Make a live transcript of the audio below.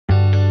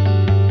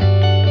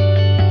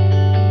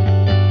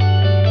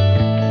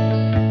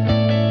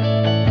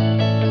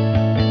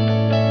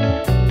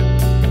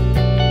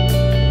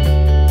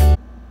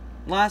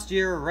last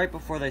year, right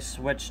before they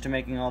switched to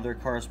making all their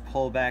cars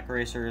pullback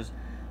racers,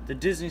 the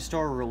Disney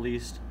Store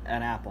released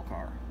an Apple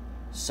car.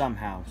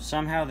 Somehow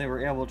they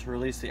were able to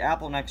release the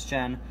Apple Next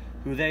Gen,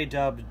 who they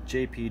dubbed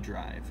JP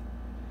Drive.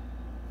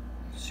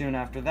 Soon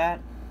after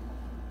that,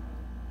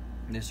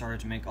 they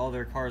started to make all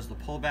their cars the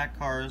pullback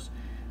cars,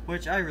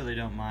 which I really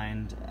don't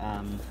mind,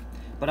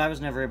 but I was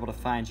never able to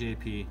find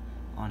JP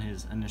on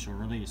his initial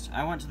release.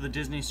 I went to the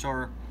Disney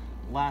Store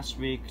last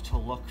week to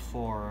look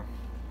for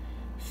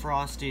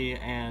Frosty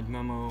and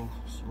Memo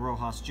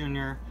Rojas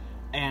Jr.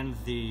 and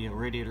the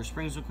Radiator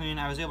Springs McQueen.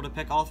 I was able to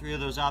pick all three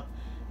of those up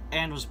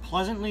and was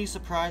pleasantly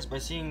surprised by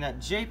seeing that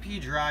JP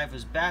Drive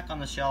is back on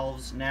the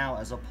shelves now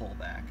as a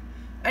pullback.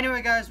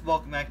 Anyway guys,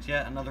 welcome back to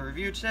yet another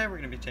review. Today we're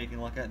going to be taking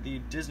a look at the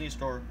Disney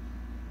Store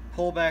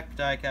pullback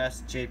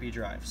diecast JP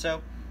Drive.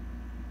 So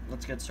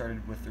let's get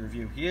started with the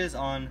review. He is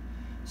on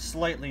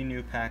slightly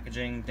new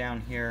packaging.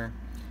 Down here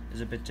is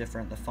a bit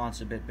different, the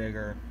font's a bit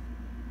bigger,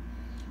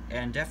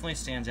 and definitely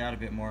stands out a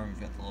bit more.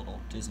 We've got the little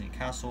Disney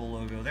Castle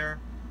logo there.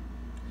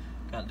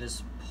 Got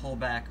this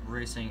pullback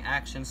racing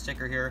action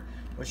sticker here,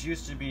 which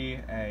used to be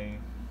a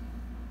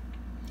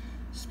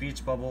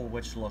speech bubble,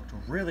 which looked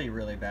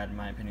really bad in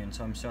my opinion,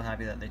 so I'm so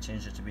happy that they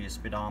changed it to be a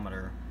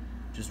speedometer,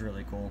 which is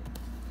really cool.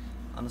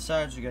 On the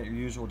sides you got your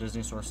usual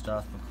Disney Store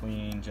stuff,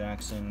 McQueen,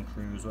 Jackson,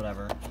 Cruise,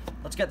 whatever.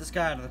 Let's get this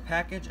guy out of the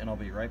package and I'll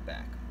be right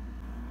back.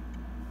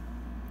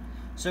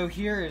 So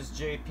here is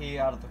JP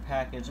out of the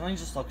package, and he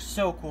just looks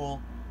so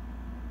cool.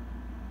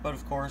 But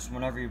of course,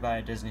 whenever you buy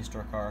a Disney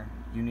Store car,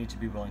 you need to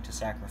be willing to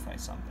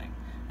sacrifice something.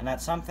 And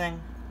that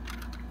something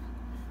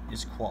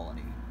is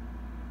quality.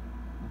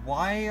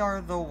 Why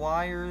are the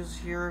wires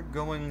here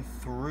going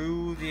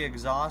through the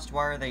exhaust?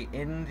 Why are they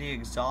in the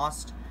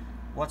exhaust?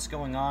 What's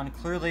going on?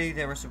 Clearly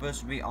they were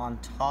supposed to be on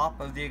top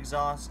of the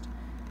exhaust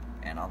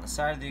and on the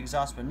side of the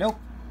exhaust, but nope.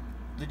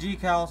 The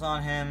decals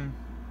on him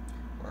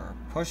were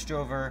pushed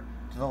over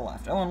to the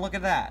left. Oh, and look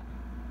at that.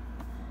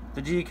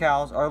 The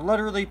decals are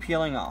literally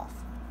peeling off.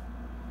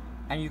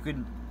 And you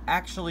could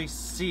actually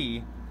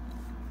see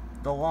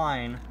the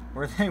line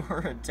where they were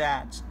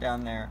attached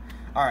down there.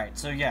 Alright,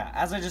 so yeah,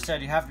 as I just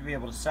said, you have to be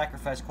able to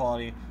sacrifice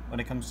quality when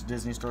it comes to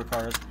Disney Store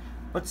cars.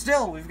 But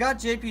still, we've got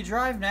JP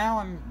Drive now.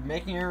 I'm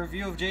making a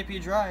review of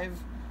JP Drive.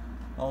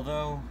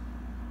 Although,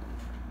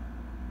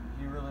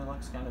 he really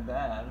looks kind of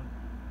bad,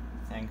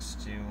 thanks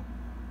to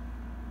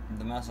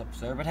the mess-ups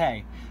there. But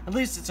hey, at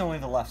least it's only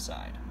the left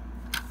side.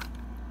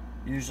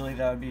 Usually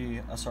that would be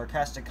a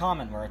sarcastic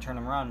comment where I turn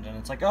him around and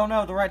it's like, oh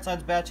no, the right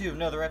side's bad too.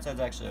 No, the right side's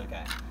actually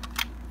okay.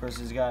 Of course,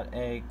 he's got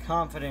a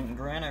confident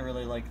grin. I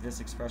really like this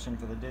expression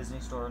for the Disney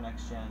Store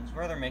Next Gens,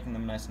 where they're making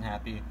them nice and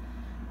happy,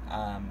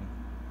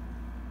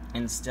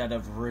 instead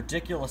of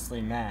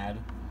ridiculously mad.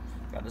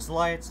 Got his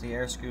lights, the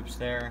air scoops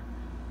there,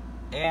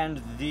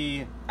 and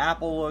the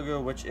Apple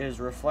logo, which is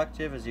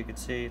reflective. As you can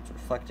see, it's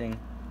reflecting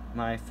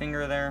my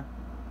finger there.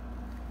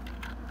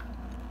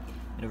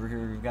 And over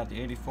here we've got the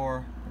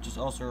 84, which is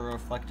also a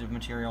reflective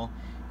material.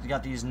 He's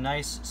got these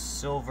nice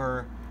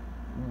silver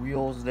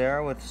wheels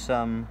there with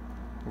some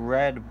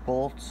red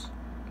bolts.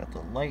 Got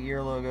the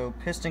Lightyear logo,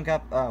 piston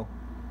cup. Oh,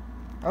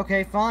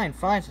 okay, fine.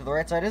 So the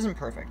right side isn't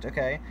perfect.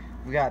 Okay,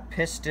 we got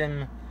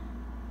piston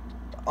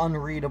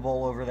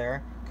unreadable over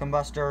there.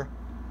 Combustor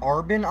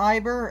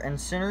Arboniber and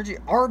Synergy.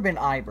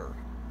 Arboniber.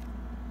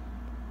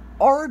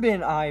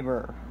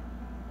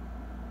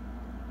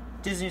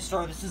 Disney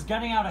Store, this is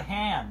getting out of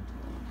hand.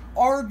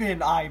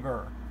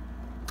 Arboniber.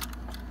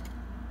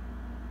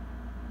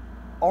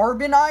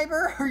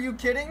 Arboniber? Are you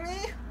kidding me?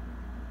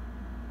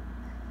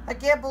 I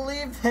can't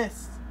believe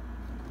this.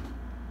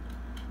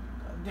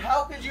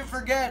 How could you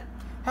forget?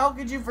 How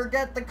could you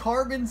forget the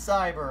carbon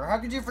cyber? How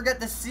could you forget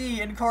the C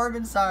in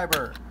carbon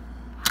cyber?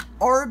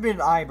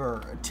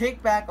 Arboniber.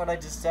 Take back what I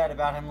just said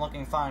about him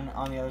looking fine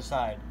on the other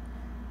side.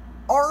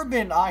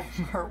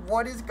 Arboniber.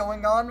 What is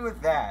going on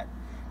with that?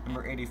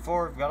 Number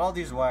 84, we've got all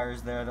these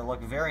wires there that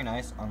look very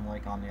nice,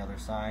 unlike on the other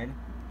side.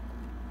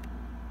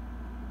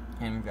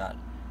 And we've got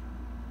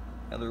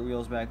other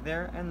wheels back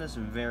there, and this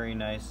very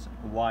nice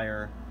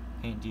wire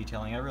paint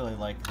detailing. I really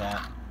like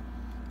that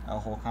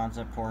whole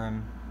concept for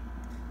him.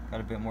 Got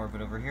a bit more of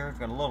it over here. We've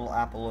got a little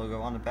Apple logo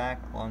on the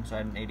back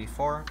alongside an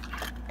 84,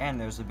 and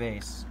there's the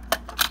base.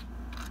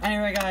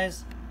 Anyway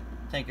guys,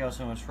 thank you all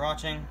so much for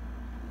watching,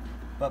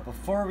 but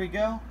before we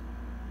go,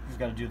 we've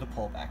got to do the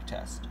pullback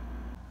test.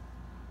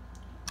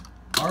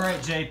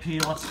 Alright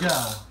JP, let's go.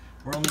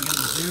 We're only going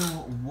to do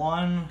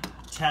one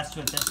test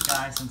with this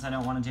guy since I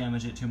don't want to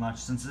damage it too much,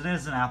 since it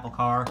is an Apple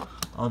car,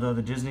 although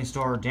the Disney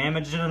Store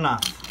damaged it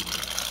enough.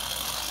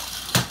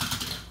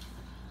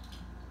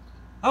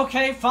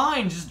 Okay,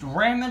 fine, just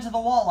ram into the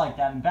wall like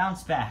that and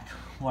bounce back.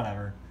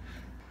 Whatever.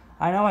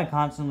 I know I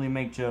constantly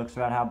make jokes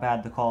about how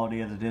bad the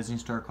quality of the Disney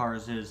Store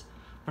cars is,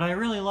 but I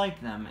really like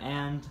them,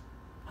 and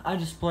I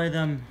display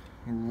them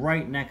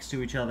right next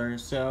to each other,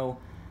 so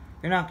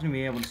you're not going to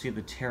be able to see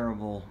the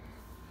terrible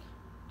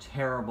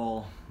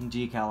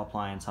decal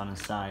appliance on his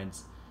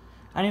sides.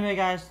 Anyway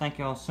guys, thank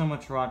you all so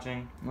much for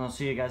watching, and I'll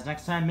see you guys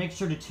next time. Make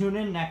sure to tune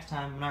in next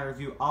time when I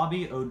review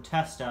Abi Od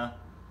Testa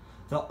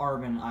the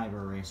Arbon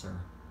Iber Racer.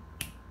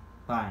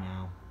 Bye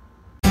now.